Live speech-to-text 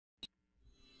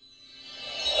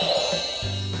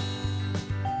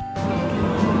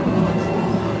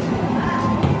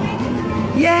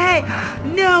Yay!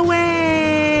 No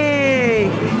way!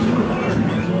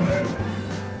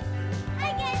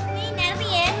 Hi guys, me, Natalie,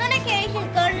 and Natalie is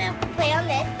going to play on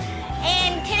this.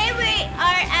 And today we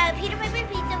are at Peter Piper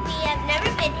Pizza. We have never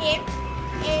been here.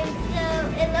 And so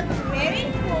it looks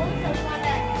very cool. So we want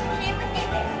to share with you.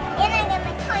 And I'm going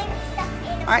to climb stuff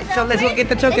in. Alright, so let's go get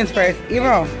the tokens first.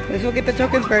 Irmaal, let's go get the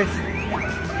tokens first.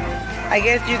 I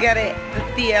guess you gotta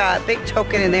put the big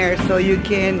token in there so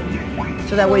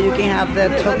that way you can have the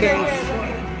tokens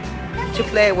to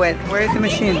play with. Where's the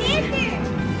machine?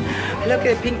 Look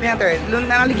at Pink Panther.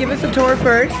 Natalie, give us a tour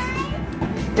first.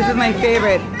 This is my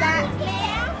favorite.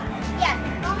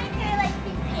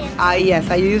 Yes,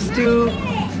 I used to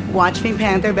watch Pink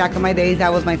Panther back in my days.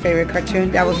 That was my favorite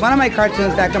cartoon. That was one of my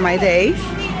cartoons back in my days.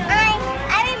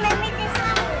 I remember this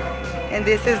one. And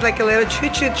this is like a little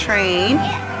choo-choo train.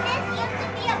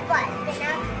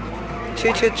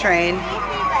 Choo-choo train.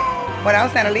 What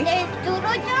else, Natalie? There's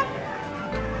Doodle Jump.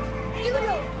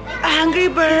 Doodle. Angry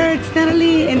Birds,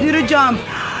 Natalie, and Doodle Jump.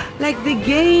 Like the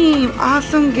game.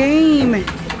 Awesome game.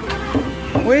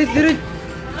 Where's Doodle?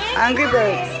 Angry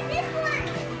Birds.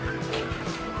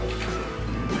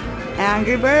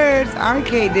 Angry Birds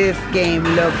Arcade. This game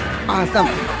looks awesome.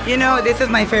 You know, this is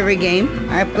my favorite game.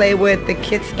 I play with the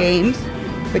kids' games.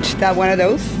 Which is that one of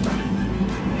those?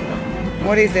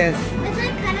 What is this?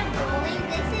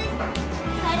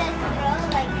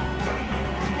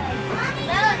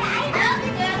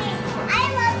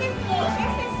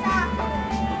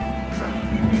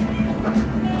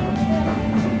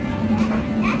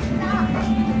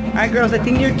 Alright girls, I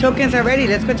think your tokens are ready.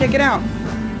 Let's go check it out.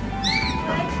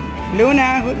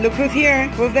 Luna, look who's here.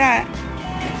 Who's that?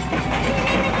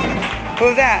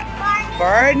 Who's that?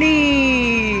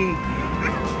 Barney.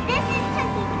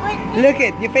 Look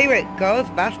at your favorite,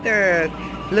 Ghostbusters.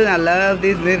 Luna loves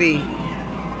this movie.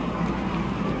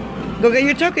 Go get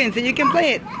your tokens so you can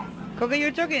play it. Go get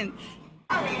your tokens.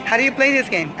 How do you play this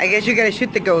game? I guess you gotta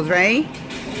shoot the ghosts, right?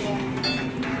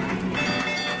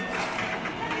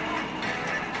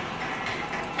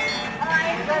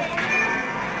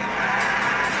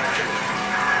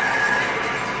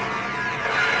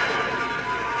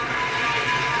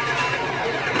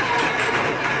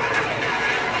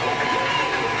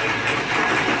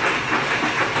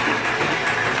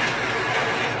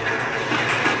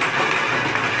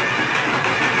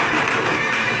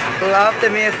 Love the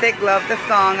music, love the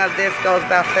song of this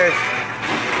Ghostbusters.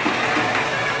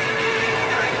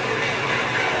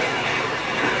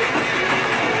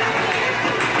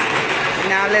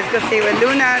 Now let's go see what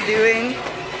Luna doing.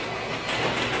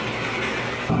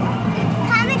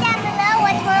 Comment down below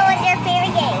which one was your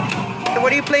favorite game. So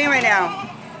what are you playing right now?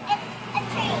 It's a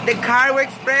train. The Cargo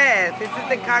Express. This is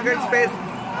the Cargo Express.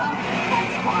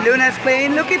 Luna's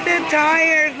playing. Look at the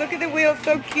tires. Look at the wheels.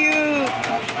 So cute.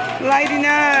 Lighting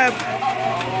up.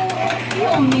 You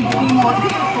don't need to be more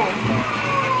beautiful.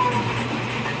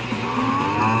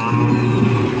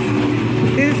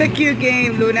 This is a cute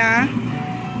game, Luna.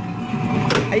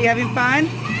 Are you having fun?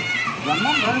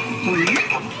 Remember, please.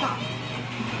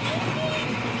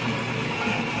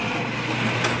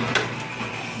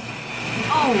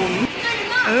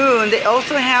 Ooh, and they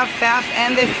also have Fast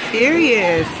and the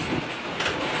Furious.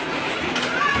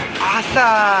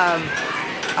 Awesome.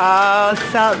 Oh,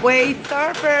 Subway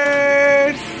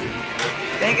Surfers.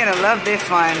 They're gonna love this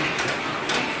one.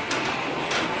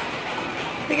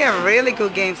 They got really cool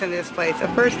games in this place. The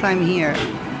first time here.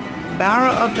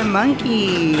 Barrel of the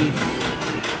Monkeys.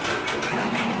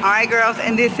 Alright girls,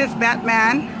 and this is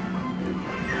Batman.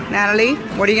 Natalie,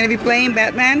 what are you gonna be playing,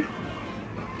 Batman?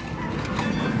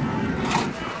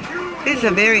 This is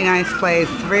a very nice place.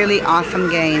 Really awesome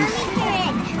games.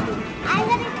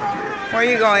 Where are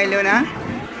you going, Luna?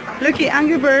 Look at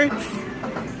Angry Birds.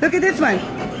 Look at this one.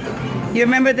 You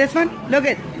remember this one? Look,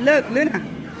 Luna.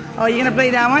 Oh, you're gonna play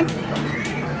that one?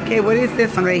 Okay, what is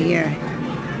this one right here?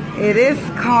 It is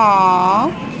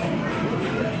called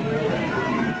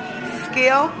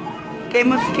Skill.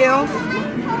 Game of Skills.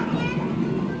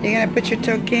 You're gonna put your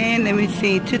token. Let me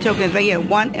see. 2 tokens right here.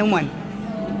 1 and 1.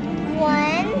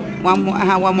 One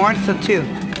more. One more. So 2.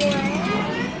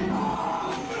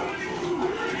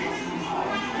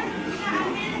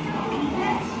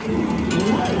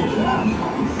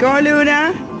 Go,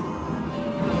 Luna.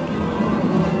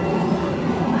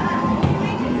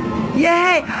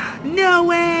 Yay! No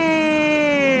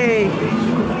way!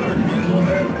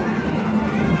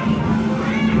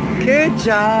 Good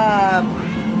job.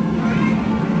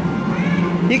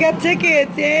 You got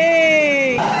tickets.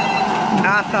 Yay!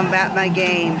 Awesome Batman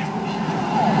game.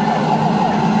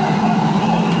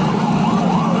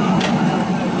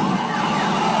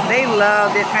 They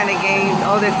love this kind of games,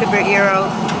 all the superheroes.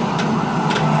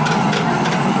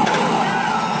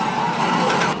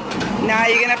 Now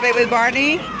you're gonna play with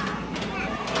Barney?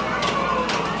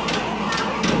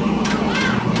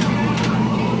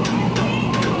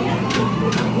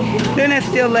 Luna's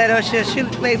still little, she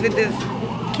plays with this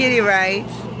kitty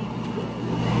rides.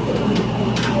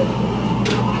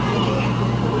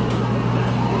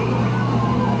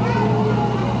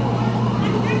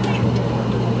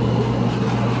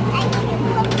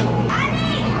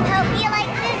 Hope you like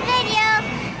this video.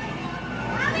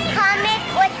 Comment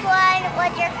which one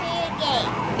was your favorite game.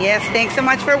 Yes, thanks so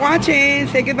much for watching.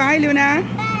 Say goodbye,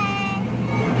 Luna.